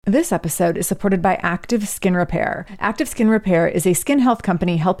This episode is supported by Active Skin Repair. Active Skin Repair is a skin health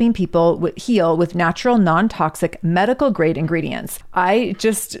company helping people heal with natural, non-toxic, medical-grade ingredients. I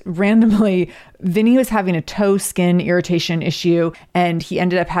just randomly, Vinny was having a toe skin irritation issue, and he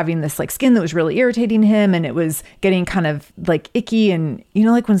ended up having this like skin that was really irritating him, and it was getting kind of like icky, and you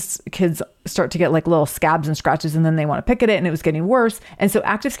know, like when kids start to get like little scabs and scratches and then they want to pick at it, and it was getting worse. And so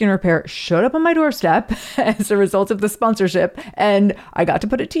Active Skin Repair showed up on my doorstep as a result of the sponsorship, and I got to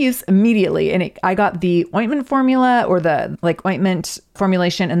put it to use immediately. And I got the ointment formula, or the like ointment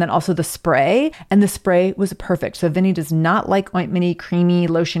formulation, and then also the spray, and the spray was perfect. So Vinny does not like ointmenty, creamy,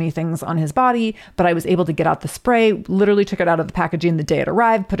 lotiony things on his body, but I was able to get out the spray, literally took it out of the packaging the day it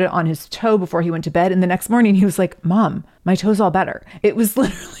arrived, put it on his toe before he went to bed. And the next morning he was like, "Mom, my toe's all better." It was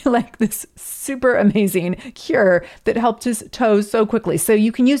literally like this super amazing cure that helped his toes so quickly. So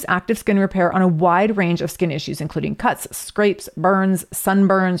you can use Active Skin Repair on a wide range of skin issues, including cuts, scrapes, burns,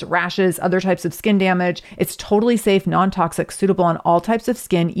 sunburns, rashes, other types of skin damage. It's totally safe, non-toxic, suitable on all types of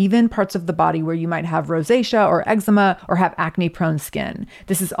skin, even parts of the body where you might have rosacea or eczema or have acne-prone skin.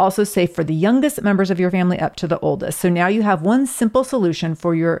 This is also safe for the youngest members of your family up to the oldest. So now you have one simple solution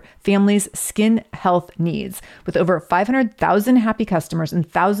for your family's skin health needs. With over 500,000 happy customers and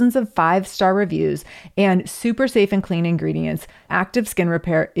thousands of 5-star reviews and super safe and clean ingredients, Active Skin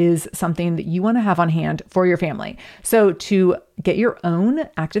Repair is something that you want to have on hand for your family. So to get your own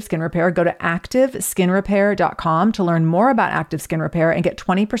Active Skin Repair, go to activeskinrepair.com to learn more about Active Skin Repair and get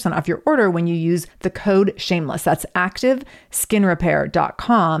 20% off your order when you use the code SHAMELESS. That's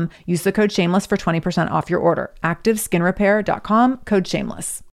activeskinrepair.com. Use the code SHAMELESS for 20% off your order. activeskinrepair.com, code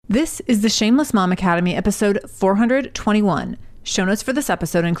SHAMELESS. This is the Shameless Mom Academy, episode 421. Show notes for this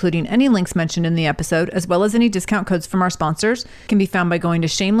episode, including any links mentioned in the episode, as well as any discount codes from our sponsors, can be found by going to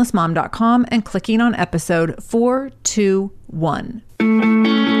shamelessmom.com and clicking on episode 421.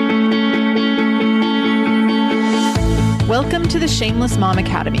 Welcome to the Shameless Mom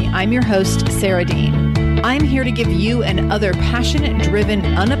Academy. I'm your host, Sarah Dean. I'm here to give you and other passionate, driven,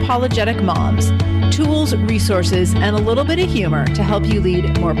 unapologetic moms tools, resources, and a little bit of humor to help you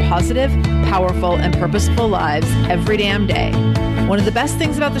lead more positive, powerful, and purposeful lives every damn day. One of the best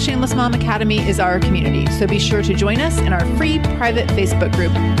things about the Shameless Mom Academy is our community, so be sure to join us in our free private Facebook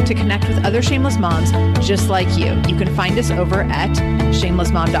group to connect with other shameless moms just like you. You can find us over at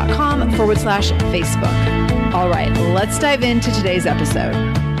shamelessmom.com/Facebook. All right, let's dive into today's episode.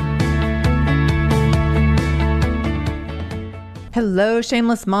 Hello,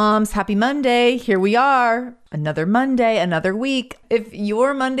 shameless moms. Happy Monday. Here we are. Another Monday, another week. If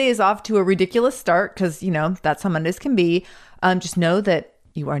your Monday is off to a ridiculous start, because, you know, that's how Mondays can be, just know that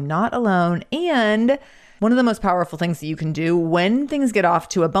you are not alone. And one of the most powerful things that you can do when things get off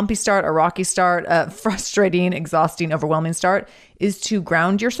to a bumpy start, a rocky start, a frustrating, exhausting, overwhelming start is to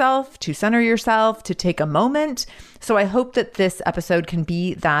ground yourself, to center yourself, to take a moment. So I hope that this episode can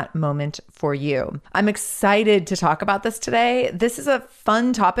be that moment for you. I'm excited to talk about this today. This is a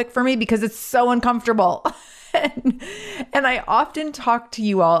fun topic for me because it's so uncomfortable. And I often talk to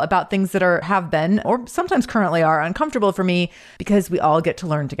you all about things that have been, or sometimes currently are, uncomfortable for me because we all get to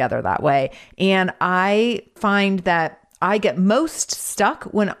learn together that way. And I find that I get most stuck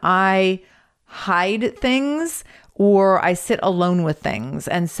when I hide things or I sit alone with things.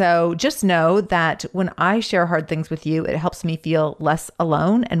 And so just know that when I share hard things with you, it helps me feel less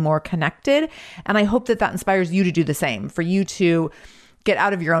alone and more connected. And I hope that that inspires you to do the same, for you to get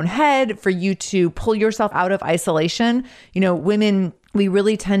out of your own head, for you to pull yourself out of isolation. You know, women, we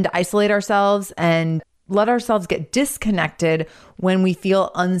really tend to isolate ourselves and let ourselves get disconnected when we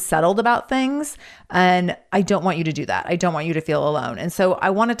feel unsettled about things. And I don't want you to do that. I don't want you to feel alone. And so I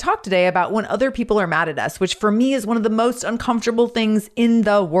want to talk today about when other people are mad at us, which for me is one of the most uncomfortable things in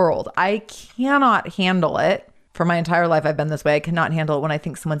the world. I cannot handle it. For my entire life, I've been this way. I cannot handle it when I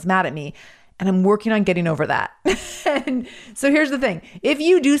think someone's mad at me. And I'm working on getting over that. And so here's the thing. If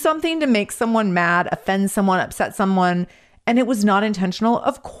you do something to make someone mad, offend someone, upset someone, and it was not intentional,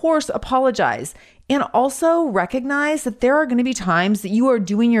 of course, apologize. And also recognize that there are going to be times that you are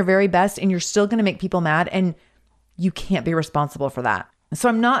doing your very best and you're still going to make people mad, and you can't be responsible for that. So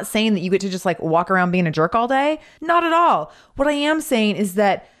I'm not saying that you get to just like walk around being a jerk all day. Not at all. What I am saying is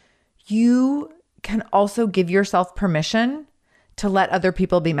that you can also give yourself permission to let other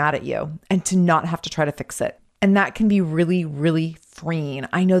people be mad at you and to not have to try to fix it. And that can be really, really freeing.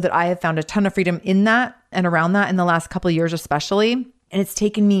 I know that I have found a ton of freedom in that and around that in the last couple of years, especially. And it's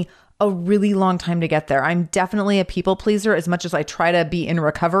taken me a really long time to get there. I'm definitely a people pleaser as much as I try to be in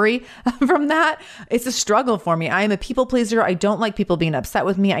recovery from that. It's a struggle for me. I am a people pleaser. I don't like people being upset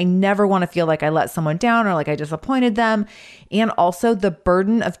with me. I never want to feel like I let someone down or like I disappointed them. And also the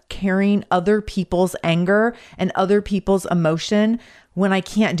burden of carrying other people's anger and other people's emotion when I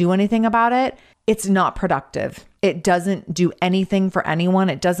can't do anything about it. It's not productive. It doesn't do anything for anyone.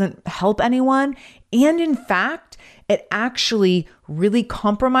 It doesn't help anyone. And in fact, it actually really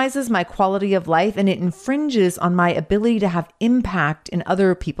compromises my quality of life and it infringes on my ability to have impact in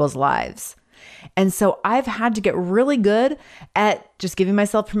other people's lives. And so I've had to get really good at just giving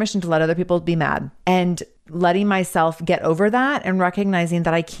myself permission to let other people be mad and letting myself get over that and recognizing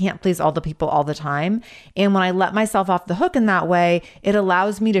that I can't please all the people all the time. And when I let myself off the hook in that way, it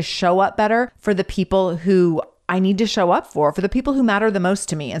allows me to show up better for the people who I need to show up for the people who matter the most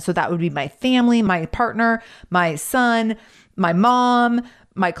to me. And so that would be my family, my partner, my son, my mom,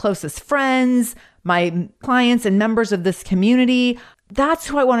 my closest friends, my clients and members of this community. That's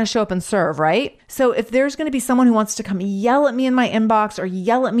who I want to show up and serve, right? So if there's going to be someone who wants to come yell at me in my inbox or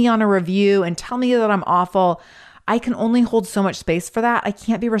yell at me on a review and tell me that I'm awful, I can only hold so much space for that. I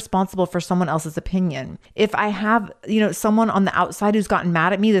can't be responsible for someone else's opinion. If I have, someone on the outside who's gotten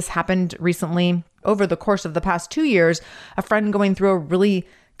mad at me, this happened recently over the course of the past 2 years, a friend going through a really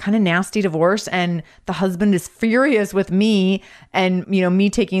kind of nasty divorce and the husband is furious with me and, me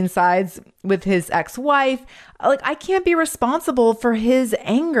taking sides with his ex-wife. Like I can't be responsible for his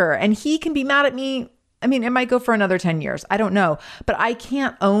anger and he can be mad at me. I mean, it might go for another 10 years. I don't know, but I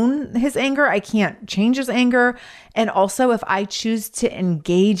can't own his anger. I can't change his anger. And also if I choose to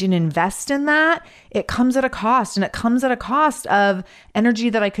engage and invest in that, it comes at a cost, and it comes at a cost of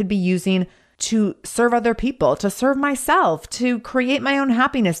energy that I could be using to serve other people, to serve myself, to create my own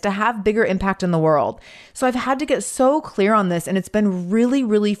happiness, to have bigger impact in the world. So I've had to get so clear on this and it's been really,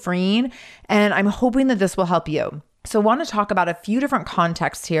 really freeing. And I'm hoping that this will help you. So I want to talk about a few different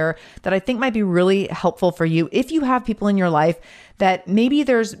contexts here that I think might be really helpful for you. If you have people in your life that maybe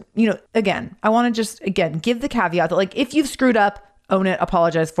there's, again, I want to just, give the caveat that like, if you've screwed up, own it,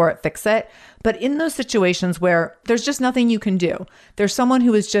 apologize for it, fix it. But in those situations where there's just nothing you can do, there's someone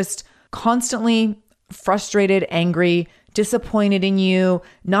who is just constantly frustrated, angry, disappointed in you,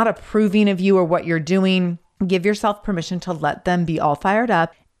 not approving of you or what you're doing, give yourself permission to let them be all fired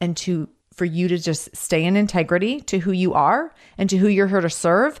up and for you to just stay in integrity to who you are and to who you're here to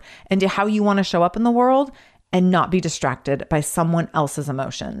serve and to how you want to show up in the world and not be distracted by someone else's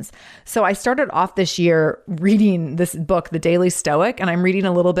emotions. So I started off this year reading this book, The Daily Stoic, and I'm reading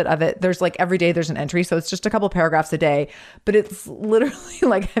a little bit of it. There's like every day there's an entry. So it's just a couple paragraphs a day, but it's literally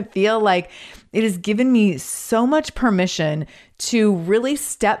like, I feel like it has given me so much permission to really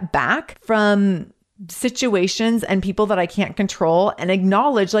step back from situations and people that I can't control and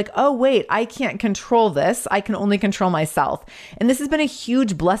acknowledge like, oh, wait, I can't control this. I can only control myself. And this has been a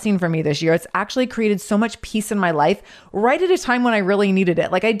huge blessing for me this year. It's actually created so much peace in my life right at a time when I really needed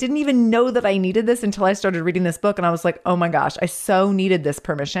it. Like I didn't even know that I needed this until I started reading this book. And I was like, oh my gosh, I so needed this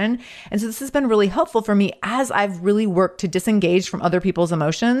permission. And so this has been really helpful for me as I've really worked to disengage from other people's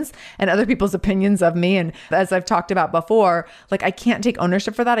emotions and other people's opinions of me. And as I've talked about before, like I can't take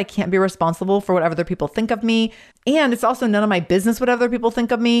ownership for that. I can't be responsible for what other people think of me. And it's also none of my business what other people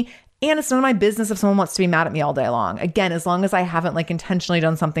think of me. And it's none of my business if someone wants to be mad at me all day long. Again, as long as I haven't like intentionally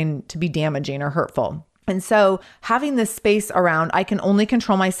done something to be damaging or hurtful. And so having this space around, I can only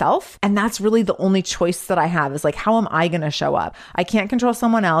control myself. And that's really the only choice that I have is like, how am I going to show up? I can't control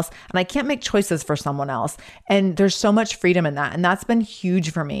someone else and I can't make choices for someone else. And there's so much freedom in that. And that's been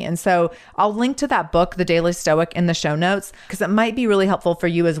huge for me. And so I'll link to that book, The Daily Stoic, in the show notes, because it might be really helpful for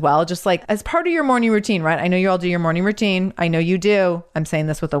you as well. Just like as part of your morning routine, right? I know you all do your morning routine. I know you do. I'm saying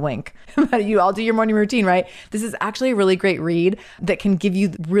this with a wink, but you all do your morning routine, right? This is actually a really great read that can give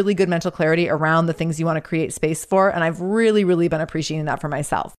you really good mental clarity around the things you want to create space for. And I've really, really been appreciating that for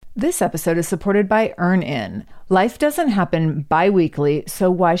myself. This episode is supported by EarnIn. Life doesn't happen bi-weekly,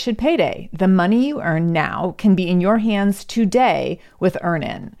 so why should payday? The money you earn now can be in your hands today with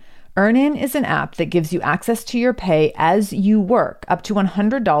EarnIn. EarnIn is an app that gives you access to your pay as you work, up to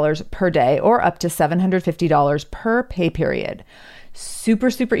 $100 per day or up to $750 per pay period. Super,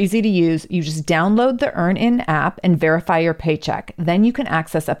 super easy to use. You just download the EarnIn app and verify your paycheck. Then you can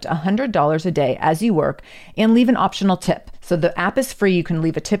access up to $100 a day as you work and leave an optional tip. So the app is free. You can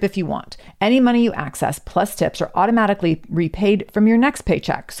leave a tip if you want. Any money you access plus tips are automatically repaid from your next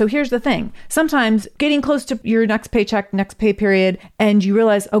paycheck. So here's the thing. Sometimes getting close to your next paycheck, next pay period, and you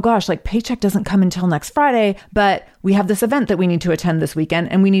realize, oh gosh, like paycheck doesn't come until next Friday, but we have this event that we need to attend this weekend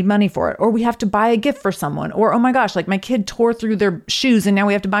and we need money for it. Or we have to buy a gift for someone. Or, oh my gosh, like my kid tore through their shoes and now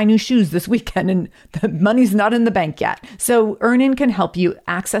we have to buy new shoes this weekend and the money's not in the bank yet. So Earnin can help you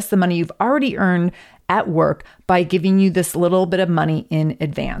access the money you've already earned at work by giving you this little bit of money in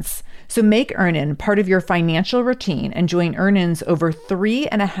advance. So make Earnin part of your financial routine and join Earnin's over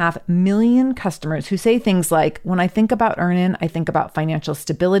 3.5 million customers who say things like, when I think about Earnin, I think about financial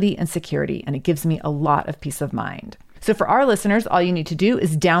stability and security, and it gives me a lot of peace of mind. So for our listeners, all you need to do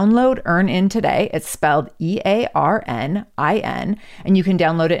is download Earnin today. It's spelled EARNIN, and you can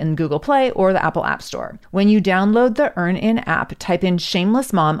download it in Google Play or the Apple App Store. When you download the Earnin app, type in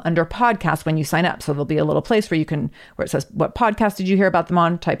Shameless Mom under podcast when you sign up. So there'll be a little place where it says, what podcast did you hear about them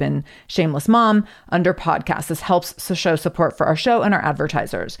on? Type in Shameless Mom under podcast. This helps to show support for our show and our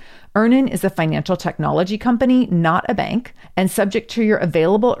advertisers. Earnin is a financial technology company, not a bank, and subject to your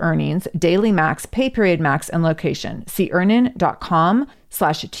available earnings, daily max, pay period max, and location. See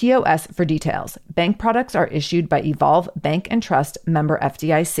earnin.com/TOS for details. Bank products are issued by Evolve Bank and Trust, member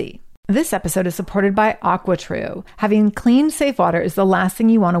FDIC. This episode is supported by AquaTrue. Having clean, safe water is the last thing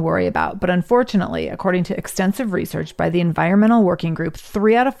you want to worry about. But unfortunately, according to extensive research by the Environmental Working Group,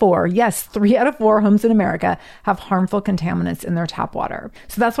 3 out of 4 homes in America have harmful contaminants in their tap water.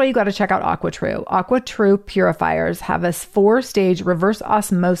 So that's why you got to check out AquaTrue. AquaTrue purifiers have a 4-stage reverse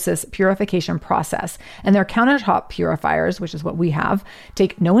osmosis purification process. And their countertop purifiers, which is what we have,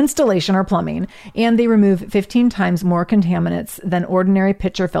 take no installation or plumbing. And they remove 15 times more contaminants than ordinary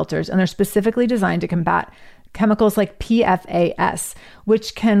pitcher filters. And they're specifically designed to combat chemicals like PFAS,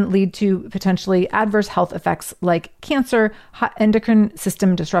 which can lead to potentially adverse health effects like cancer, endocrine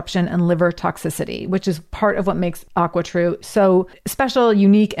system disruption, and liver toxicity, which is part of what makes AquaTrue so special,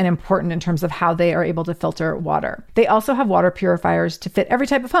 unique, and important in terms of how they are able to filter water. They also have water purifiers to fit every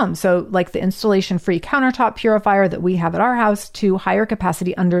type of home. So like the installation-free countertop purifier that we have at our house to higher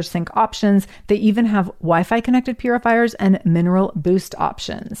capacity under sink options. They even have Wi-Fi connected purifiers and mineral boost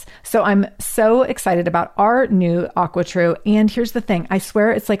options. So I'm so excited about our new AquaTrue. And here's the thing. I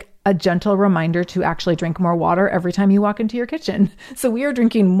swear it's like a gentle reminder to actually drink more water every time you walk into your kitchen. So we are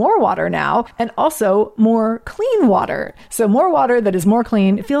drinking more water now and also more clean water. So more water that is more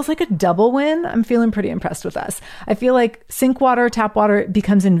clean. It feels like a double win. I'm feeling pretty impressed with us. I feel like sink water, tap water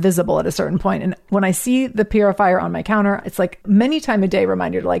becomes invisible at a certain point. And when I see the purifier on my counter, it's like many time a day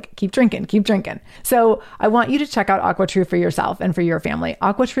reminder to like, keep drinking, keep drinking. So I want you to check out AquaTrue for yourself and for your family.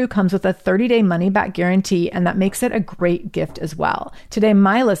 AquaTrue comes with a 30-day money-back guarantee, and that makes it a great gift as well. Today,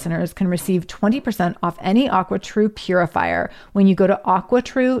 my listeners can receive 20% off any AquaTrue purifier when you go to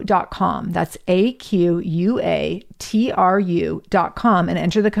aquatrue.com. That's AQUATRU.com and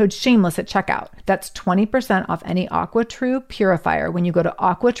enter the code shameless at checkout. That's 20% off any AquaTrue purifier when you go to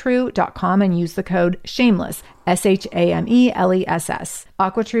aquatrue.com and use the code shameless, SHAMELESS.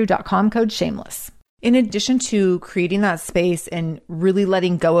 aquatrue.com code shameless. In addition to creating that space and really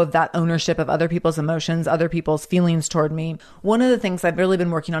letting go of that ownership of other people's emotions, other people's feelings toward me, one of the things I've really been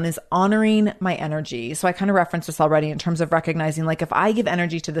working on is honoring my energy. So I kind of referenced this already in terms of recognizing, like, if I give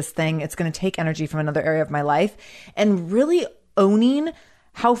energy to this thing, it's going to take energy from another area of my life, and really owning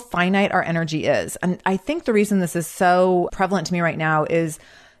how finite our energy is. And I think the reason this is so prevalent to me right now is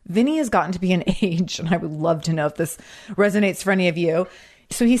Vinny has gotten to be an age, and I would love to know if this resonates for any of you.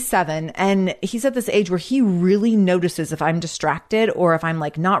 So he's 7, and he's at this age where he really notices if I'm distracted or if I'm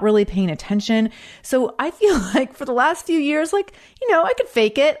like not really paying attention. So I feel like for the last few years, like, I could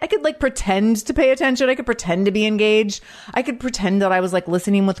fake it. I could like pretend to pay attention. I could pretend to be engaged. I could pretend that I was like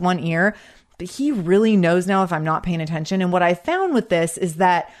listening with one ear, but he really knows now if I'm not paying attention. And what I found with this is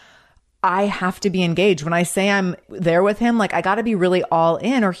that I have to be engaged. When I say I'm there with him, like I got to be really all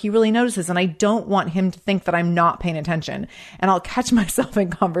in or he really notices. And I don't want him to think that I'm not paying attention. And I'll catch myself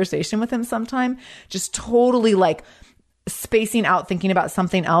in conversation with him sometime, just totally like spacing out, thinking about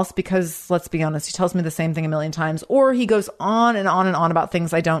something else, because let's be honest, he tells me the same thing a million times, or he goes on and on and on about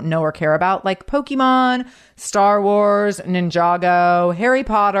things I don't know or care about, like Pokemon, Star Wars, Ninjago, Harry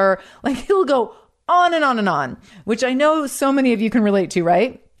Potter. Like he'll go on and on and on, which I know so many of you can relate to,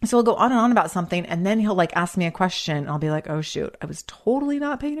 right? So he'll go on and on about something, and then he'll like ask me a question, and I'll be like, oh shoot, I was totally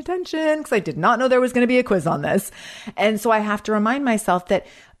not paying attention because I did not know there was going to be a quiz on this. And so I have to remind myself that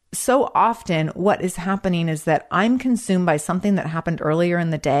so often what is happening is that I'm consumed by something that happened earlier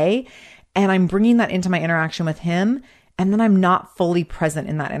in the day, and I'm bringing that into my interaction with him, and then I'm not fully present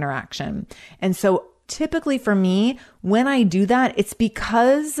in that interaction. And so typically for me, when I do that, it's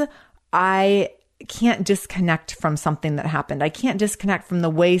because I can't disconnect from something that happened. I can't disconnect from the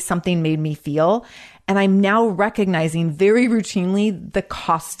way something made me feel. And I'm now recognizing very routinely the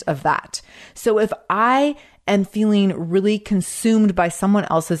cost of that. So if I am feeling really consumed by someone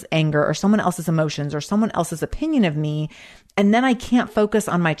else's anger or someone else's emotions or someone else's opinion of me, and then I can't focus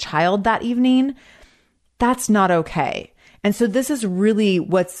on my child that evening, that's not okay. And so this is really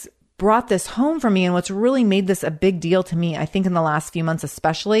what's brought this home for me and what's really made this a big deal to me, I think in the last few months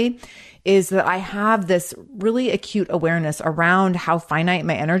especially, is that I have this really acute awareness around how finite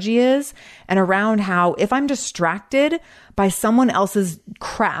my energy is and around how if I'm distracted by someone else's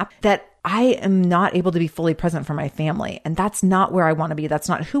crap, that I am not able to be fully present for my family. And that's not where I want to be. That's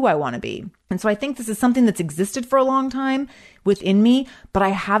not who I want to be. And so I think this is something that's existed for a long time within me, but I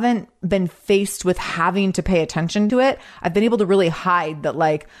haven't been faced with having to pay attention to it. I've been able to really hide that,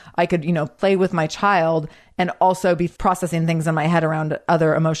 like, I could, play with my child and also be processing things in my head around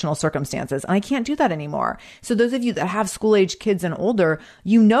other emotional circumstances. And I can't do that anymore. So those of you that have school age kids and older,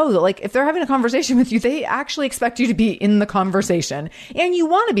 you know that, like, if they're having a conversation with you, they actually expect you to be in the conversation, and you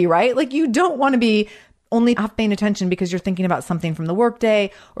want to be, right? Like, you don't want to be only half paying attention because you're thinking about something from the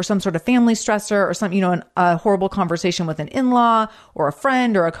workday or some sort of family stressor or some, a horrible conversation with an in-law or a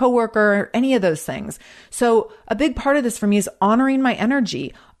friend or a coworker, any of those things. So a big part of this for me is honoring my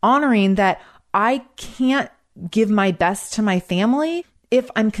energy, honoring that I can't give my best to my family if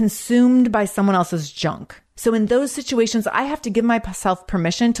I'm consumed by someone else's junk. So in those situations, I have to give myself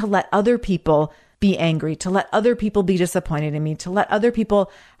permission to let other people be angry, to let other people be disappointed in me, to let other people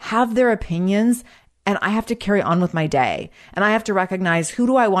have their opinions. And I have to carry on with my day. And I have to recognize, who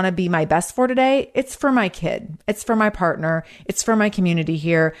do I want to be my best for today? It's for my kid. It's for my partner. It's for my community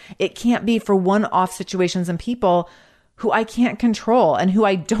here. It can't be for one-off situations and people who I can't control and who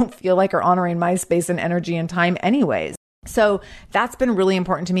I don't feel like are honoring my space and energy and time anyways. So that's been really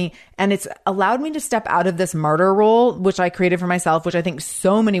important to me. And it's allowed me to step out of this martyr role, which I created for myself, which I think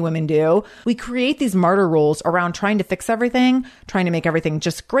so many women do. We create these martyr roles around trying to fix everything, trying to make everything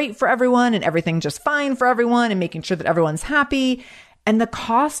just great for everyone and everything just fine for everyone and making sure that everyone's happy. And the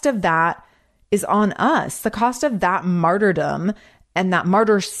cost of that is on us. The cost of that martyrdom and that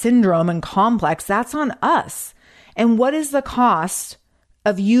martyr syndrome and complex, that's on us. And what is the cost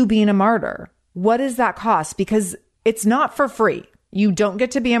of you being a martyr? What is that cost? Because it's not for free. You don't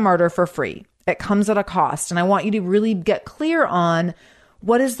get to be a martyr for free. It comes at a cost. And I want you to really get clear on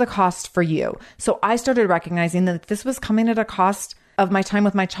what is the cost for you. So I started recognizing that this was coming at a cost of my time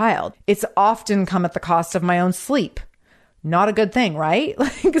with my child. It's often come at the cost of my own sleep. Not a good thing, right?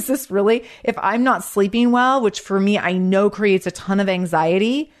 Like, is this really, if I'm not sleeping well, which for me, I know creates a ton of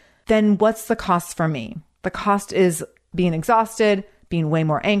anxiety, then what's the cost for me? The cost is being exhausted, being way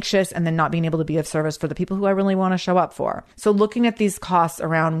more anxious, and then not being able to be of service for the people who I really want to show up for. So looking at these costs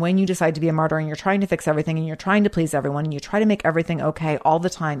around when you decide to be a martyr and you're trying to fix everything and you're trying to please everyone and you try to make everything okay all the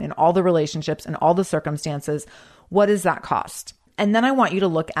time in all the relationships and all the circumstances, what is that cost? And then I want you to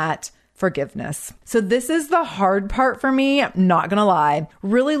look at forgiveness. So this is the hard part for me, I'm not going to lie.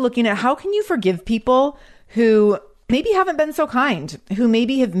 Really looking at how can you forgive people who maybe haven't been so kind, who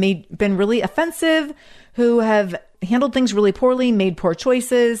maybe have been really offensive, who have handled things really poorly, made poor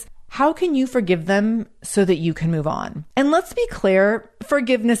choices. How can you forgive them so that you can move on? And let's be clear,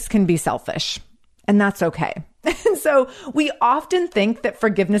 forgiveness can be selfish, and that's okay. And so we often think that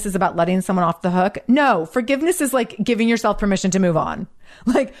forgiveness is about letting someone off the hook. No, forgiveness is like giving yourself permission to move on.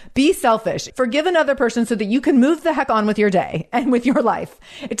 Like, be selfish. Forgive another person so that you can move the heck on with your day and with your life.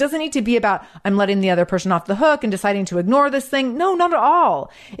 It doesn't need to be about, I'm letting the other person off the hook and deciding to ignore this thing. No, not at all.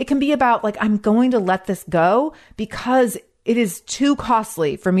 It can be about, like, I'm going to let this go because it is too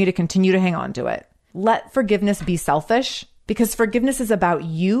costly for me to continue to hang on to it. Let forgiveness be selfish, because forgiveness is about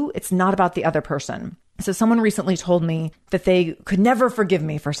you. It's not about the other person. So someone recently told me that they could never forgive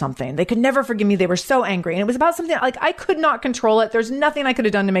me for something. They could never forgive me. They were so angry. And it was about something like I could not control it. There's nothing I could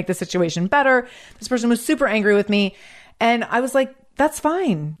have done to make the situation better. This person was super angry with me. And I was like, that's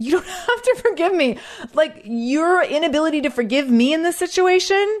fine. You don't have to forgive me. Like, your inability to forgive me in this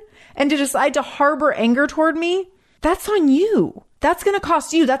situation and to decide to harbor anger toward me, that's on you. That's going to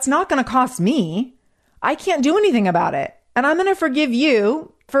cost you. That's not going to cost me. I can't do anything about it. And I'm going to forgive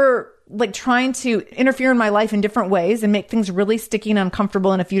you for like trying to interfere in my life in different ways and make things really sticky and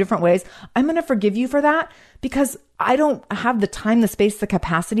uncomfortable in a few different ways. I'm going to forgive you for that because I don't have the time, the space, the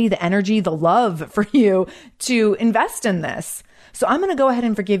capacity, the energy, the love for you to invest in this. So I'm going to go ahead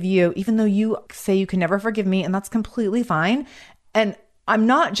and forgive you, even though you say you can never forgive me, and that's completely fine. And I'm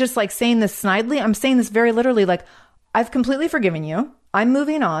not just like saying this snidely. I'm saying this very literally, like, I've completely forgiven you. I'm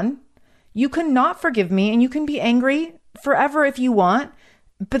moving on. You can not forgive me and you can be angry forever if you want,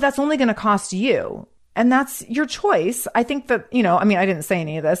 but that's only going to cost you. And that's your choice. I think that, I didn't say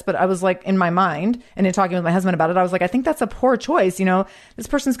any of this, but I was like in my mind and in talking with my husband about it, I was like, I think that's a poor choice. This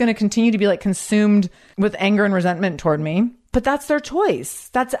person's going to continue to be like consumed with anger and resentment toward me, but that's their choice.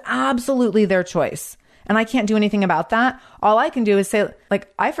 That's absolutely their choice. And I can't do anything about that. All I can do is say,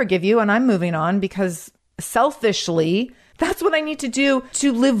 like, I forgive you and I'm moving on because selfishly, that's what I need to do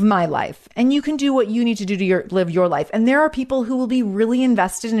to live my life. And you can do what you need to do to live your life. And there are people who will be really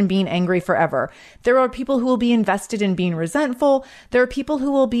invested in being angry forever. There are people who will be invested in being resentful. There are people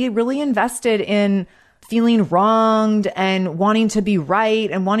who will be really invested in feeling wronged and wanting to be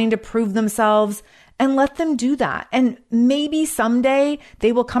right and wanting to prove themselves. And let them do that. And maybe someday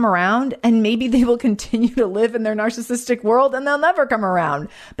they will come around and maybe they will continue to live in their narcissistic world and they'll never come around.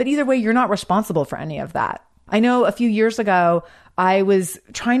 But either way, you're not responsible for any of that. I know a few years ago, I was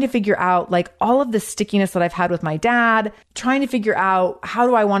trying to figure out like all of the stickiness that I've had with my dad, trying to figure out how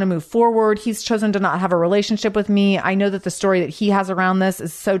do I want to move forward. He's chosen to not have a relationship with me. I know that the story that he has around this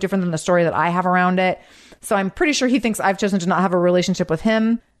is so different than the story that I have around it. So I'm pretty sure he thinks I've chosen to not have a relationship with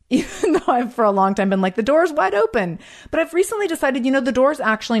him, even though I've for a long time been like, the door's wide open. But I've recently decided, the door's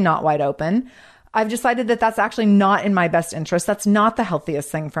actually not wide open. I've decided that that's actually not in my best interest. That's not the healthiest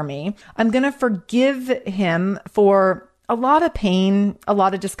thing for me. I'm going to forgive him for a lot of pain, a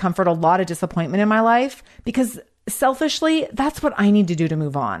lot of discomfort, a lot of disappointment in my life, because selfishly, that's what I need to do to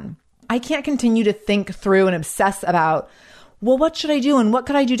move on. I can't continue to think through and obsess about, well, what should I do? And what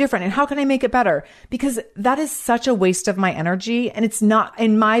could I do different? And how can I make it better? Because that is such a waste of my energy. And it's not,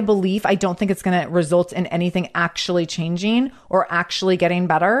 in my belief, I don't think it's going to result in anything actually changing or actually getting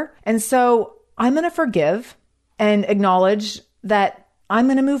better. And so I'm going to forgive and acknowledge that I'm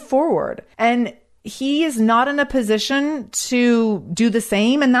going to move forward. And he is not in a position to do the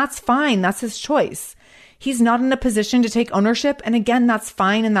same. And that's fine. That's his choice. He's not in a position to take ownership. And again, that's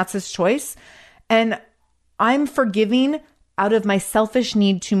fine. And that's his choice. And I'm forgiving out of my selfish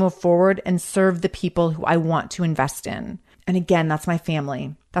need to move forward and serve the people who I want to invest in. And again, that's my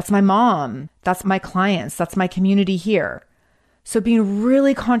family. That's my mom. That's my clients. That's my community here. So being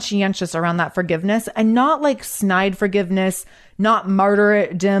really conscientious around that forgiveness, and not like snide forgiveness, not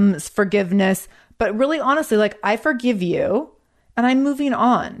martyrdom forgiveness, but really honestly, like, I forgive you and I'm moving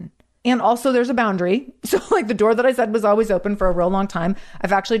on. And also there's a boundary. So like the door that I said was always open for a real long time,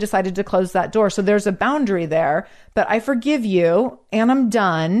 I've actually decided to close that door. So there's a boundary there, but I forgive you and I'm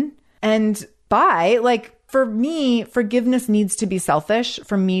done. And bye. Like, for me, forgiveness needs to be selfish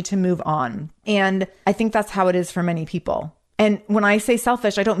for me to move on. And I think that's how it is for many people. And when I say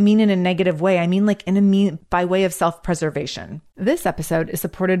selfish, I don't mean in a negative way. I mean like by way of self-preservation. This episode is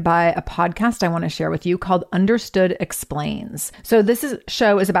supported by a podcast I want to share with you called Understood Explains. So this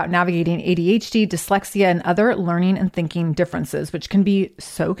show is about navigating ADHD, dyslexia, and other learning and thinking differences, which can be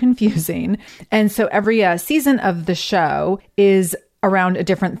so confusing. And so every season of the show is around a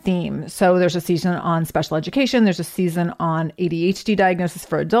different theme. So there's a season on special education, there's a season on ADHD diagnosis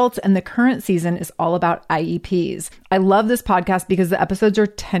for adults, and the current season is all about IEPs. I love this podcast because the episodes are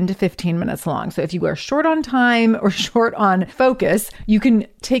 10 to 15 minutes long. So if you are short on time or short on focus, you can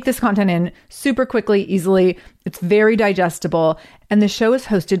take this content in super quickly, easily. It's very digestible. And the show is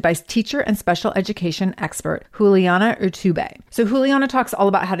hosted by teacher and special education expert Juliana Urtubey. So Juliana talks all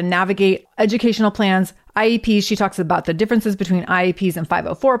about how to navigate educational plans, IEPs. She talks about the differences between IEPs and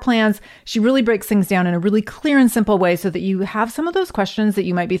 504 plans. She really breaks things down in a really clear and simple way so that you have some of those questions that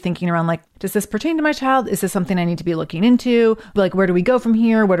you might be thinking around, like, does this pertain to my child? Is this something I need to be looking into? Like, where do we go from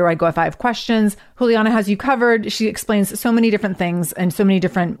here? Where do I go if I have questions? Juliana has you covered. She explains so many different things and so many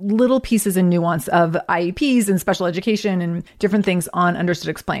different little pieces and nuance of IEPs and special education and different things on Understood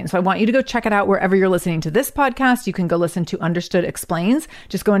Explains. So I want you to go check it out wherever you're listening to this podcast. You can go listen to Understood Explains.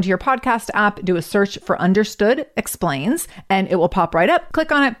 Just go into your podcast app, do a search for Understood Explains, and it will pop right up.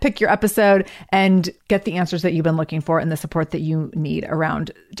 Click on it, pick your episode, and get the answers that you've been looking for and the support that you need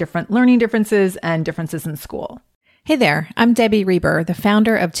around different learning differences and differences in school. Hey there, I'm Debbie Reber, the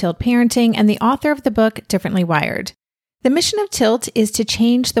founder of Tilt Parenting and the author of the book Differently Wired. The mission of Tilt is to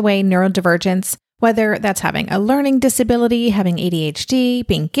change the way neurodivergence, whether that's having a learning disability, having ADHD,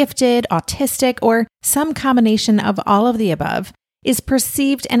 being gifted, autistic, or some combination of all of the above, is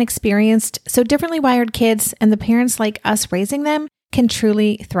perceived and experienced so differently wired kids and the parents like us raising them can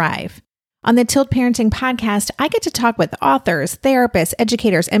truly thrive. On the Tilt Parenting podcast, I get to talk with authors, therapists,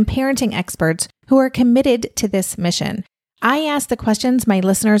 educators, and parenting experts who are committed to this mission. I ask the questions my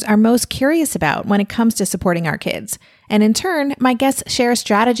listeners are most curious about when it comes to supporting our kids. And in turn, my guests share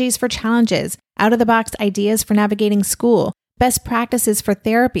strategies for challenges, out-of-the-box ideas for navigating school, best practices for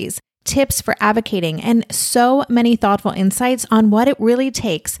therapies, tips for advocating, and so many thoughtful insights on what it really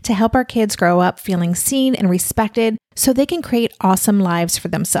takes to help our kids grow up feeling seen and respected so they can create awesome lives for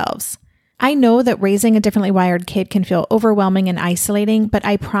themselves. I know that raising a differently wired kid can feel overwhelming and isolating, but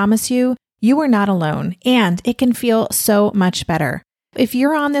I promise you, you are not alone, and it can feel so much better. If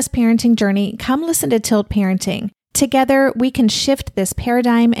you're on this parenting journey, come listen to Tilt Parenting. Together, we can shift this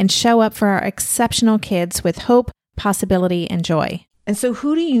paradigm and show up for our exceptional kids with hope, possibility, and joy. And so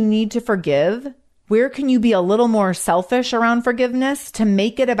who do you need to forgive? Where can you be a little more selfish around forgiveness to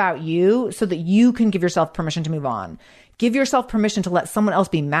make it about you so that you can give yourself permission to move on? Give yourself permission to let someone else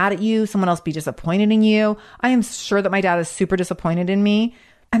be mad at you, someone else be disappointed in you. I am sure that my dad is super disappointed in me,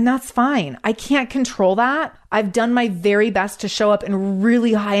 and that's fine. I can't control that. I've done my very best to show up in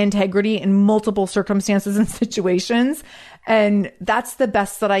really high integrity in multiple circumstances and situations, and that's the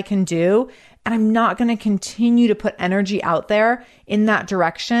best that I can do. And I'm not going to continue to put energy out there in that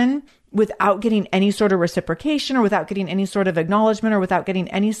direction without getting any sort of reciprocation or without getting any sort of acknowledgement or without getting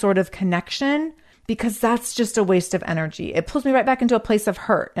any sort of connection, because that's just a waste of energy. It pulls me right back into a place of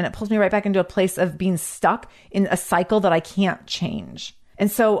hurt, and it pulls me right back into a place of being stuck in a cycle that I can't change.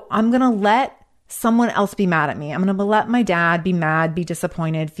 And so I'm going to let someone else be mad at me. I'm going to let my dad be mad, be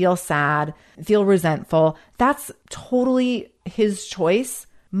disappointed, feel sad, feel resentful. That's totally his choice.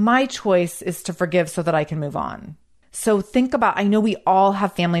 My choice is to forgive so that I can move on. So think about, I know we all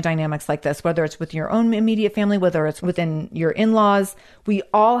have family dynamics like this, whether it's with your own immediate family, whether it's within your in-laws. We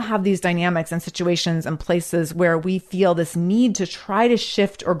all have these dynamics and situations and places where we feel this need to try to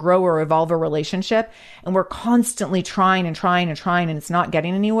shift or grow or evolve a relationship. And we're constantly trying and it's not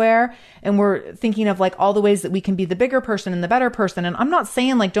getting anywhere. And we're thinking of like all the ways that we can be the bigger person and the better person. And I'm not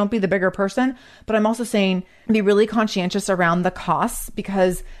saying like, don't be the bigger person, but I'm also saying be really conscientious around the costs,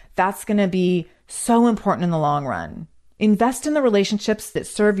 because that's going to be so important in the long run. Invest in the relationships that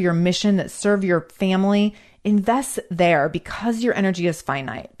serve your mission, that serve your family. Invest there, because your energy is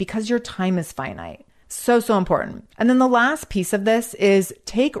finite, because your time is finite. So important. And then the last piece of this is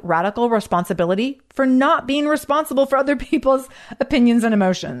take radical responsibility for not being responsible for other people's opinions and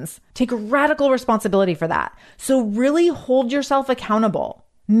emotions. Take radical responsibility for that. So really hold yourself accountable.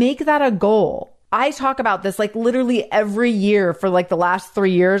 Make that a goal. I talk about this like literally every year for like the last 3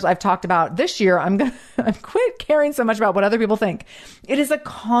 years. I've talked about this year. I'm quit caring so much about what other people think. It is a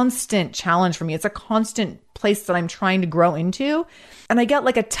constant challenge for me. It's a constant place that I'm trying to grow into. And I get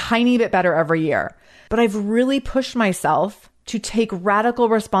like a tiny bit better every year. But I've really pushed myself to take radical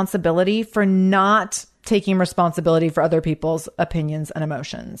responsibility for not taking responsibility for other people's opinions and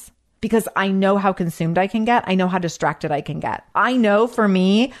emotions. Because I know how consumed I can get. I know how distracted I can get. I know for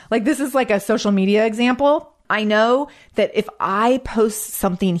me, like this is like a social media example. I know that if I post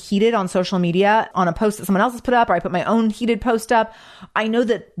something heated on social media, on a post that someone else has put up, or I put my own heated post up, I know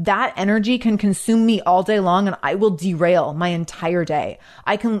that that energy can consume me all day long, and I will derail my entire day.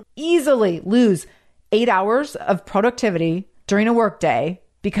 I can easily lose 8 hours of productivity during a work day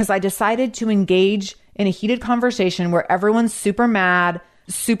because I decided to engage in a heated conversation where everyone's super mad,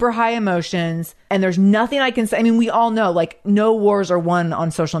 super high emotions, and there's nothing I can say. I mean, we all know like no wars are won on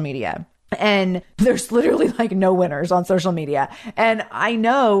social media, and there's literally like no winners on social media. And I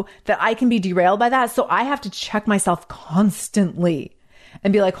know that I can be derailed by that. So I have to check myself constantly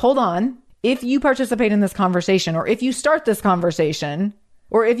and be like, hold on, if you participate in this conversation, or if you start this conversation,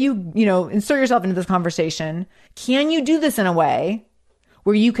 or if you insert yourself into this conversation, can you do this in a way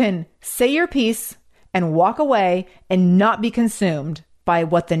where you can say your piece and walk away and not be consumed by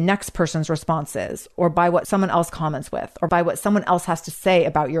what the next person's response is, or by what someone else comments with, or by what someone else has to say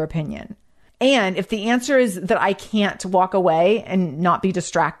about your opinion? And if the answer is that I can't walk away and not be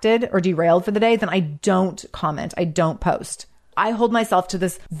distracted or derailed for the day, then I don't comment. I don't post. I hold myself to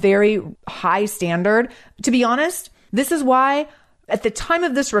this very high standard. To be honest, this is why at the time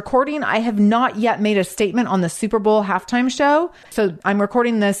of this recording, I have not yet made a statement on the Super Bowl halftime show. So I'm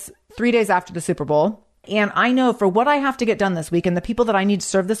recording this 3 days after the Super Bowl. And I know for what I have to get done this week and the people that I need to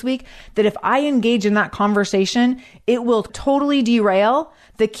serve this week, that if I engage in that conversation, it will totally derail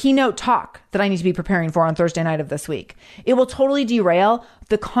the keynote talk that I need to be preparing for on Thursday night of this week. It will totally derail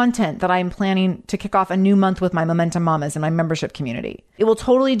the content that I'm planning to kick off a new month with my Momentum Mamas in my membership community. It will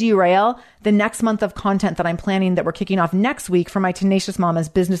totally derail the next month of content that I'm planning that we're kicking off next week for my Tenacious Mamas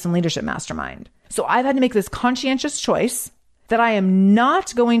Business and Leadership Mastermind. So I've had to make this conscientious choice that I am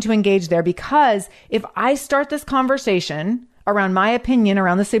not going to engage there, because if I start this conversation around my opinion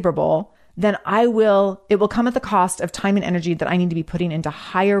around the Super Bowl, then it will come at the cost of time and energy that I need to be putting into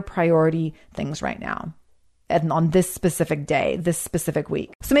higher priority things right now. and on this specific day, this specific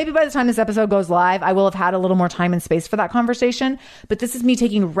week. So maybe by the time this episode goes live, I will have had a little more time and space for that conversation. But this is me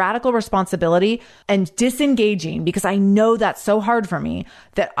taking radical responsibility and disengaging, because I know that's so hard for me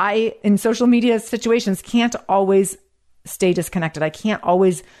that I, in social media situations, can't always stay disconnected. I can't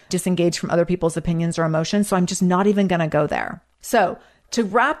always disengage from other people's opinions or emotions. So I'm just not even going to go there. So to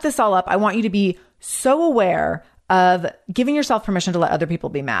wrap this all up, I want you to be so aware of giving yourself permission to let other people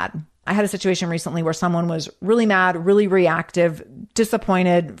be mad. I had a situation recently where someone was really mad, really reactive,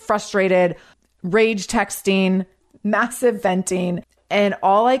 disappointed, frustrated, rage texting, massive venting. And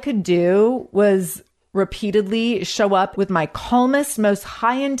all I could do was repeatedly show up with my calmest, most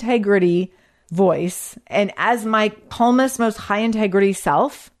high integrity voice and as my calmest, most high integrity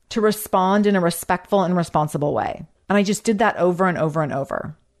self to respond in a respectful and responsible way. And I just did that over and over and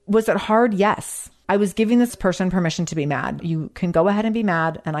over. Was it hard? Yes. I was giving this person permission to be mad. You can go ahead and be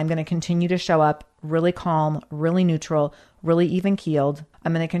mad, and I'm going to continue to show up really calm, really neutral, really even keeled.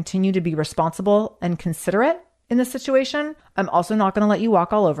 I'm going to continue to be responsible and considerate in this situation. I'm also not going to let you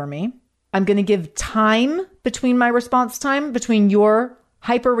walk all over me. I'm going to give time between my response time, between your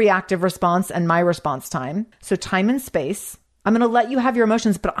hyper-reactive response and my response time. So time and space. I'm going to let you have your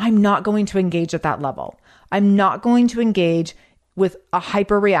emotions, but I'm not going to engage at that level. I'm not going to engage with a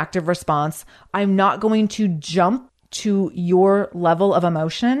hyper-reactive response. I'm not going to jump to your level of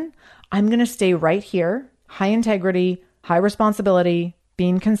emotion. I'm going to stay right here, high integrity, high responsibility,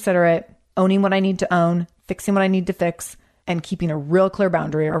 being considerate, owning what I need to own, fixing what I need to fix, and keeping a real clear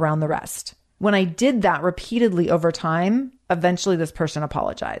boundary around the rest. When I did that repeatedly over time, eventually this person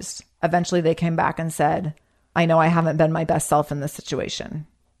apologized. Eventually they came back and said, I know I haven't been my best self in this situation.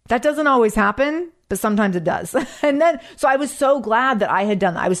 That doesn't always happen, but sometimes it does. So I was so glad that I had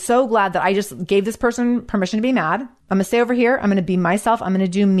done that. I was so glad that I just gave this person permission to be mad. I'm going to stay over here. I'm going to be myself. I'm going to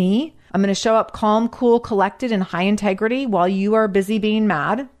do me. I'm going to show up calm, cool, collected, and high integrity while you are busy being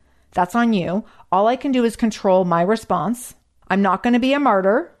mad. That's on you. All I can do is control my response. I'm not going to be a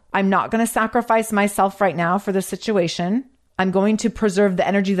martyr. I'm not going to sacrifice myself right now for this situation. I'm going to preserve the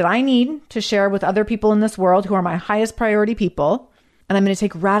energy that I need to share with other people in this world who are my highest priority people. And I'm going to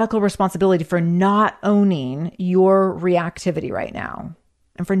take radical responsibility for not owning your reactivity right now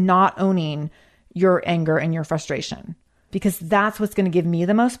and for not owning your anger and your frustration, because that's what's going to give me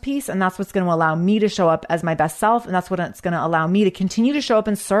the most peace. And that's what's going to allow me to show up as my best self. And that's what it's going to allow me to continue to show up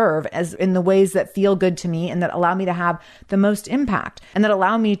and serve as in the ways that feel good to me and that allow me to have the most impact and that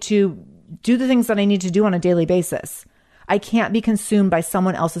allow me to do the things that I need to do on a daily basis. I can't be consumed by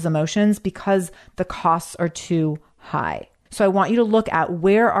someone else's emotions because the costs are too high. So I want you to look at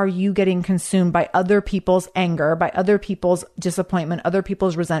where are you getting consumed by other people's anger, by other people's disappointment, other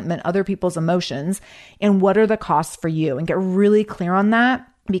people's resentment, other people's emotions, and what are the costs for you? And get really clear on that,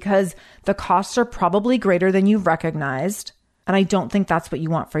 because the costs are probably greater than you've recognized. And I don't think that's what you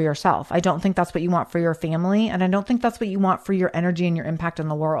want for yourself. I don't think that's what you want for your family. And I don't think that's what you want for your energy and your impact in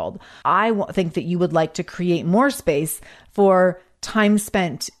the world. I think that you would like to create more space for time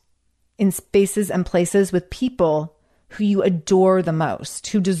spent in spaces and places with people who you adore the most,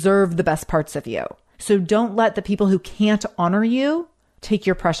 who deserve the best parts of you. So don't let the people who can't honor you take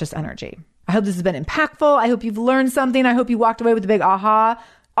your precious energy. I hope this has been impactful. I hope you've learned something. I hope you walked away with a big aha.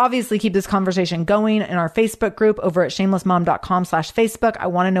 Obviously, keep this conversation going in our Facebook group over at shamelessmom.com/Facebook. I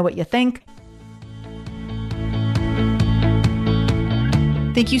want to know what you think.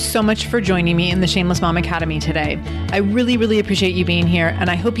 Thank you so much for joining me in the Shameless Mom Academy today. I really, really appreciate you being here, and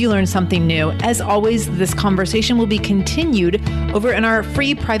I hope you learned something new. As always, this conversation will be continued over in our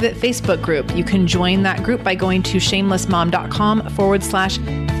free private Facebook group. You can join that group by going to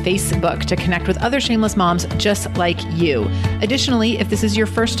shamelessmom.com/Facebook to connect with other shameless moms just like you. Additionally, if this is your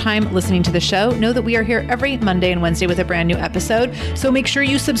first time listening to the show, know that we are here every Monday and Wednesday with a brand new episode. So make sure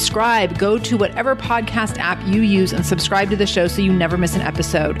you subscribe. Go to whatever podcast app you use and subscribe to the show so you never miss an episode.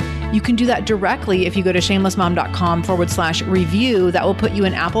 You can do that directly if you go to shamelessmom.com/review. That will put you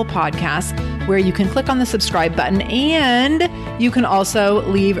in Apple Podcasts, where you can click on the subscribe button and you can also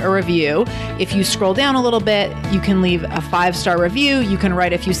leave a review. If you scroll down a little bit, you can leave a 5-star review. You can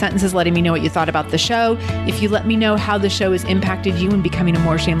write a few sentences letting me know what you thought about the show. If you let me know how the show has impacted you in becoming a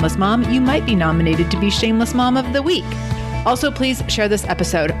more shameless mom, you might be nominated to be Shameless Mom of the Week. Also, please share this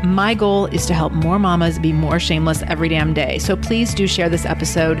episode. My goal is to help more mamas be more shameless every damn day. So please do share this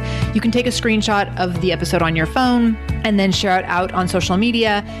episode. You can take a screenshot of the episode on your phone and then share it out on social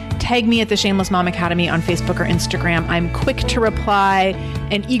media. Tag me at the Shameless Mom Academy on Facebook or Instagram. I'm quick to reply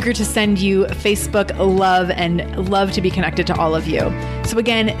and eager to send you Facebook love and love to be connected to all of you. So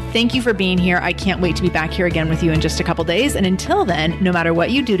again, thank you for being here. I can't wait to be back here again with you in just a couple days. And until then, no matter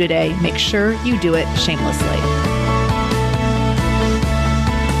what you do today, make sure you do it shamelessly.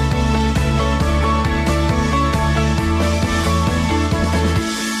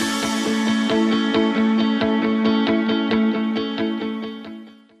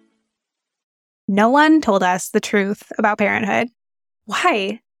 No one told us the truth about parenthood.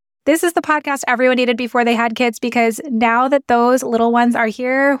 Why? This is the podcast everyone needed before they had kids, because now that those little ones are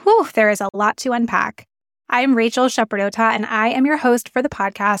here, there is a lot to unpack. I'm Rachel Shepardota, and I am your host for the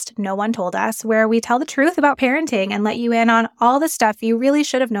podcast No One Told Us, where we tell the truth about parenting and let you in on all the stuff you really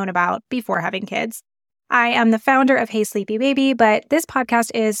should have known about before having kids. I am the founder of Hey Sleepy Baby, but this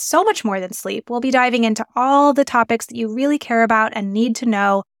podcast is so much more than sleep. We'll be diving into all the topics that you really care about and need to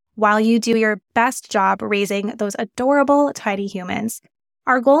know while you do your best job raising those adorable, tiny humans.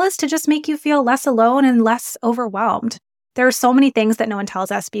 Our goal is to just make you feel less alone and less overwhelmed. There are so many things that no one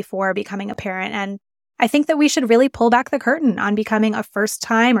tells us before becoming a parent, and I think that we should really pull back the curtain on becoming a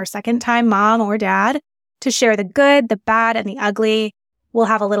first-time or second-time mom or dad to share the good, the bad, and the ugly. We'll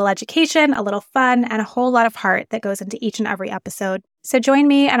have a little education, a little fun, and a whole lot of heart that goes into each and every episode. So join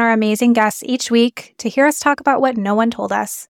me and our amazing guests each week to hear us talk about what no one told us.